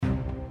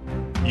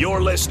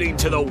You're listening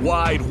to the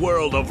wide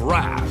world of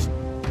Wrath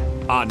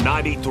on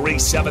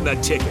 93.7 The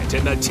Ticket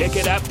and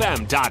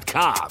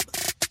theticketfm.com.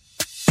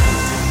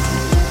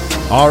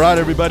 All right,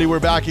 everybody, we're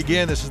back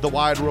again. This is the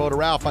Wide World of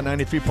Ralph on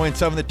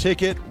 93.7 The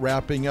Ticket,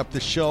 wrapping up the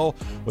show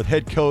with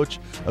head coach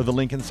of the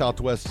Lincoln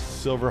Southwest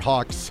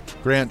Silverhawks,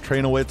 Grant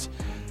Trainowitz.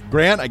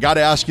 Grant, I got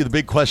to ask you the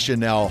big question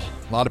now.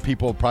 A lot of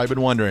people have probably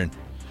been wondering,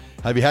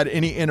 have you had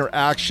any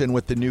interaction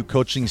with the new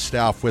coaching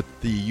staff with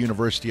the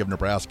University of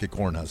Nebraska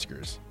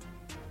Cornhuskers?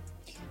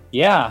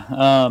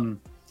 Yeah,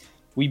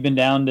 we've been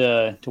down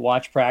to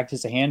watch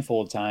practice a handful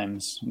of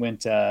times.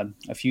 Went a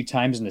few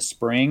times in the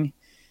spring.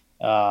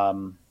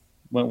 Went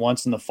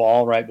once in the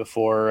fall right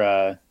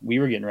before we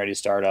were getting ready to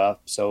start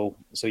up. So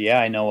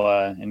yeah, I know.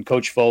 And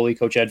Coach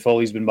Ed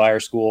Foley's been by our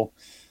school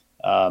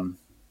a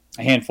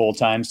handful of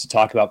times to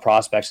talk about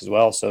prospects as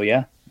well. So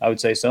yeah, I would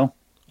say so.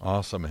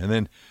 Awesome. And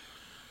then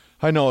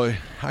I know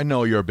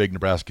you're a big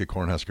Nebraska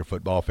Cornhusker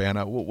football fan.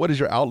 What is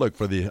your outlook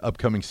for the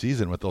upcoming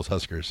season with those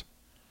Huskers?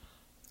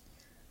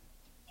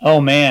 Oh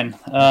man,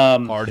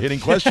 hard-hitting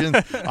questions.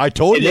 I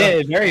told you. It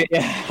is very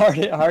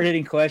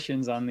hard-hitting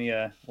questions on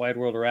the Wide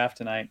World of Raft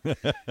tonight.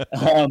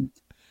 I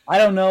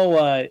don't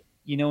know,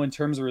 in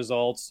terms of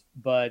results,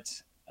 but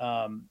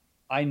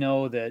I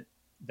know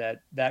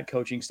that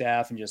coaching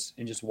staff and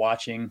just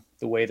watching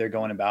the way they're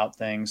going about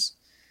things,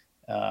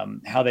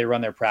 how they run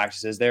their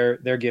practices,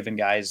 they're giving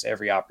guys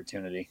every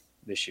opportunity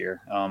this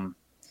year.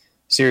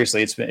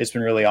 Seriously, it's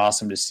been really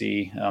awesome to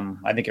see.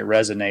 I think it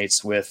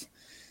resonates with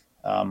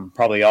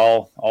probably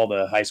all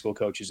the high school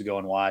coaches to go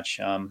and watch.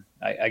 I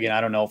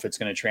don't know if it's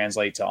going to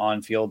translate to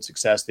on-field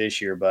success this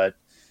year, but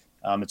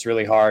it's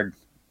really hard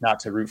not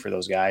to root for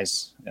those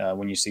guys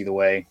when you see the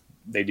way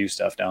they do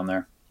stuff down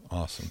there.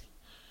 Awesome.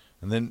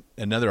 And then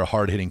another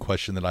hard-hitting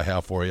question that I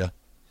have for you.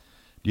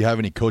 Do you have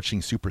any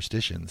coaching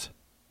superstitions?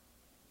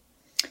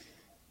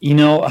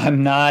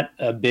 I'm not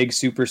a big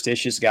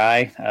superstitious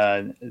guy.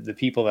 The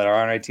people that are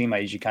on our team, I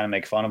usually kind of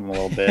make fun of them a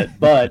little bit,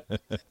 but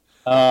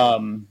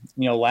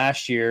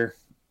last year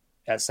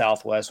at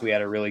Southwest, we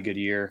had a really good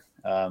year,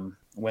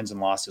 wins and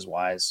losses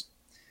wise.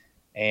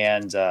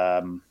 And,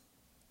 I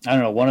don't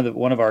know,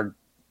 one of our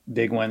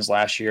big wins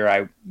last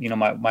year,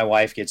 my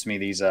wife gets me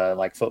these,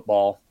 like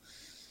football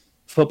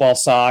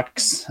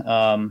socks.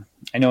 I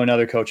know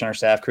another coach on our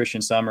staff,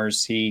 Christian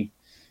Summers, he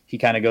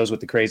kind of goes with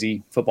the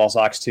crazy football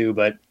socks too,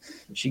 but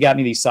she got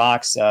me these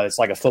socks. It's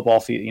like a football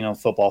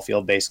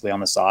field basically on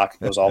the sock.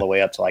 It goes all the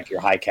way up to like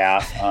your high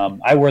calf.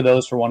 I wore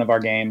those for one of our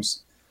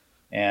games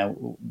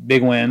and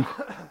big win.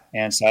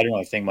 And so I didn't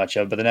really think much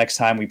of it. But the next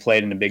time we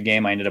played in a big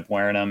game, I ended up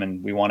wearing them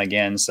and we won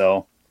again.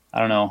 So I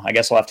don't know. I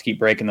guess we'll have to keep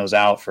breaking those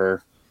out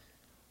for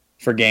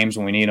games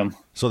when we need them.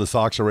 So the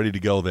socks are ready to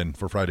go then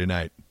for Friday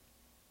night.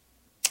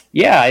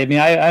 Yeah. I mean,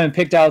 I haven't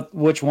picked out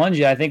which ones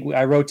yet. I think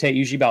I rotate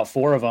usually about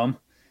 4 of them.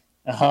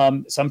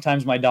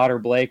 Sometimes my daughter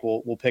Blake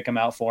will pick them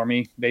out for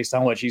me based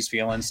on what she's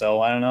feeling. So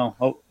I don't know.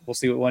 We'll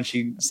see what one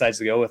she decides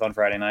to go with on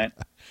Friday night.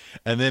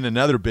 And then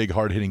another big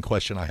hard-hitting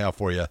question I have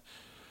for you.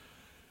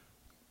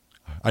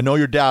 I know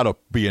your dad will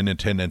be in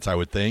attendance, I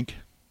would think.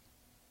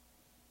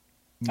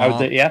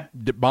 Yeah.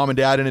 Mom and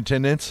dad in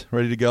attendance,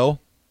 ready to go?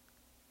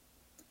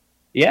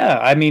 Yeah.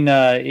 I mean,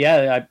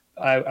 I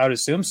would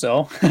assume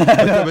so.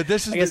 But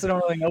this is I guess I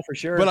don't really know for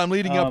sure. But I'm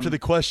leading up to the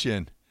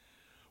question.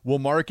 Will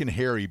Mark and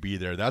Harry be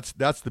there? That's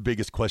the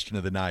biggest question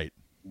of the night.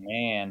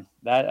 Man,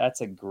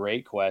 that's a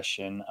great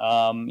question.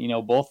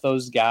 Both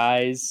those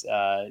guys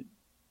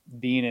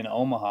being in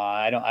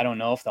Omaha, I don't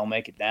know if they'll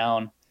make it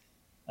down.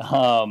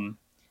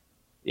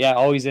 Yeah,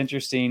 always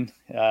interesting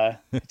to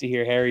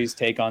hear Harry's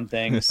take on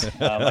things.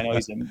 I know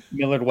he's in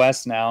Millard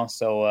West now,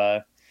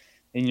 so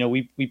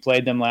we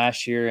played them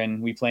last year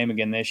and we play them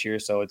again this year,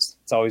 so it's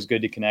always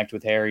good to connect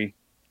with Harry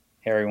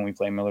when we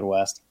play Millard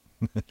West.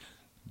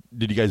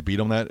 Did you guys beat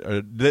them that?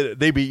 Or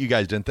they beat you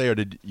guys, didn't they? Or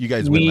did you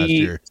guys win last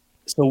year?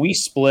 So we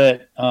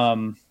split.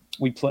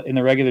 We play in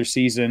the regular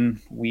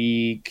season,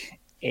 week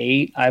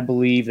 8, I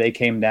believe. They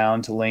came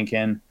down to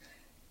Lincoln.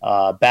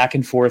 Back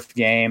and forth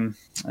game.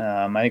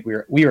 I think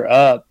we were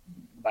up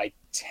by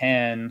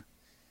 10,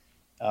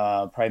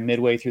 probably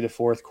midway through the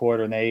fourth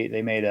quarter, and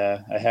they made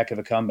a heck of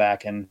a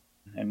comeback, and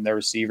their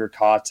receiver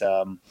caught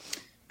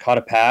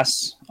a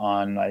pass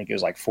on, I think it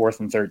was like 4th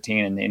and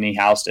 13, and he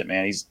housed it,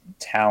 man. He's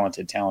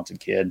talented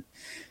kid.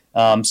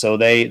 So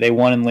they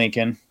won in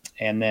Lincoln,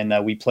 and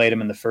then we played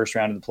them in the first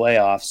round of the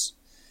playoffs,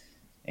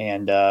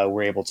 and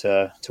we're able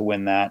to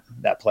win that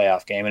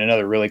playoff game. And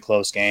another really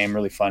close game,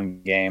 really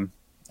fun game.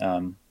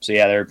 So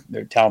yeah,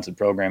 they're a talented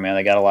program, man.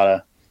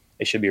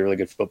 They should be a really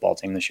good football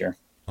team this year.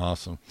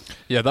 Awesome.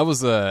 Yeah, that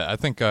was I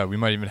think we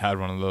might even had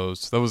one of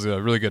those. That was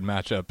a really good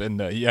matchup. And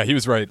yeah, he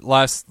was right.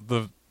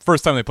 The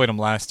first time they played them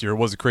last year, it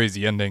was a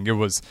crazy ending. It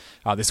was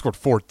they scored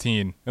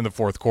 14 in the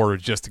fourth quarter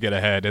just to get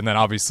ahead, and then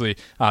obviously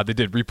they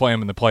did replay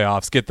them in the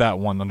playoffs, get that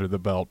one under the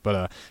belt.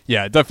 But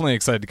yeah, definitely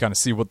excited to kind of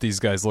see what these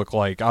guys look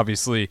like.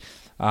 Obviously,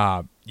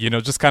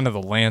 just kind of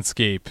the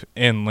landscape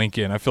in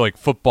Lincoln. I feel like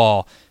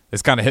football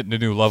is kind of hitting a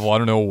new level. I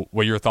don't know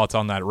what your thoughts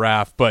on that,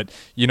 Raph, but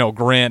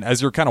Grant,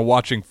 as you're kind of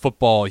watching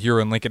football here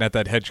in Lincoln at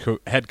that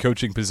head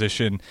coaching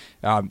position,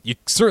 you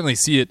certainly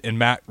see it in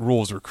Matt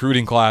Rule's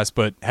recruiting class.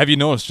 But have you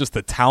noticed just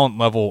the talent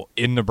level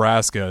in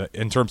Nebraska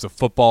in terms of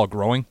football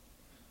growing?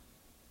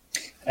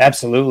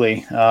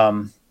 Absolutely.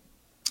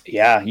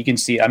 Yeah, you can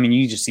see. I mean,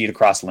 you just see it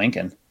across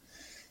Lincoln.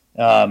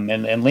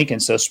 And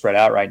Lincoln's so spread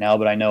out right now,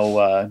 but I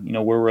know,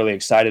 we're really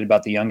excited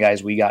about the young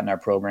guys we got in our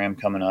program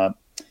coming up.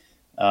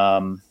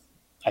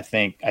 I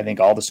think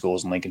all the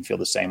schools in Lincoln feel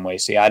the same way.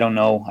 See, I don't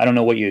know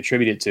what you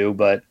attribute it to,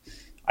 but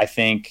I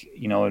think,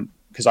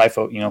 because I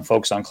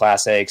focus on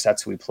Class A because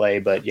that's who we play.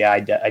 But yeah, I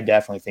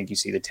definitely think you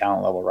see the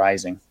talent level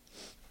rising.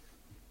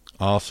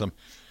 Awesome.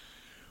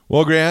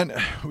 Well, Grant,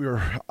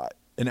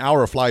 an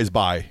hour flies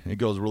by. It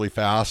goes really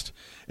fast.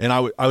 And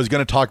I was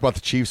going to talk about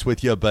the Chiefs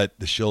with you, but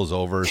the show's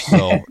over.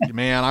 So,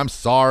 man, I'm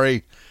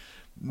sorry.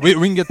 We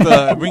can get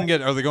are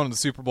they going to the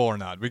Super Bowl or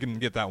not? We can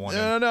get that one.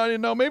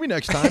 No, maybe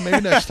next time.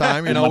 Maybe next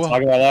time.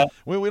 Talk about that.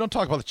 We don't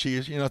talk about the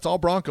Chiefs. It's all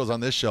Broncos on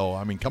this show.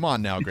 I mean, come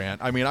on now,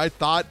 Grant. I mean, I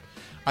thought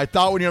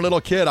when you're a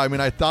little kid,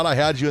 I thought I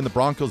had you in the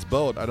Broncos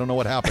boat. I don't know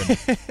what happened.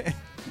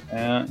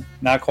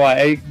 Not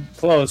quite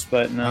close,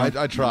 but no.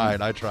 I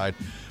tried.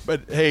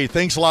 But hey,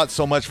 thanks a lot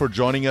so much for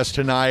joining us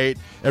tonight.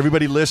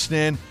 Everybody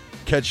listening,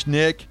 catch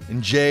Nick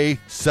and Jay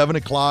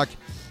 7:00.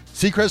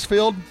 Seacrest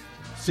Field.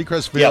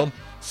 Yep.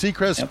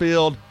 Seacrest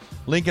Field,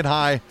 Lincoln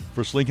High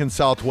versus Lincoln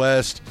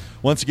Southwest.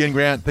 Once again,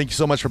 Grant, thank you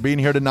so much for being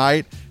here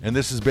tonight. And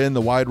this has been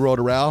the Wide World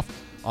of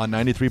Ralph on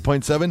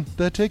 93.7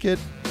 The Ticket.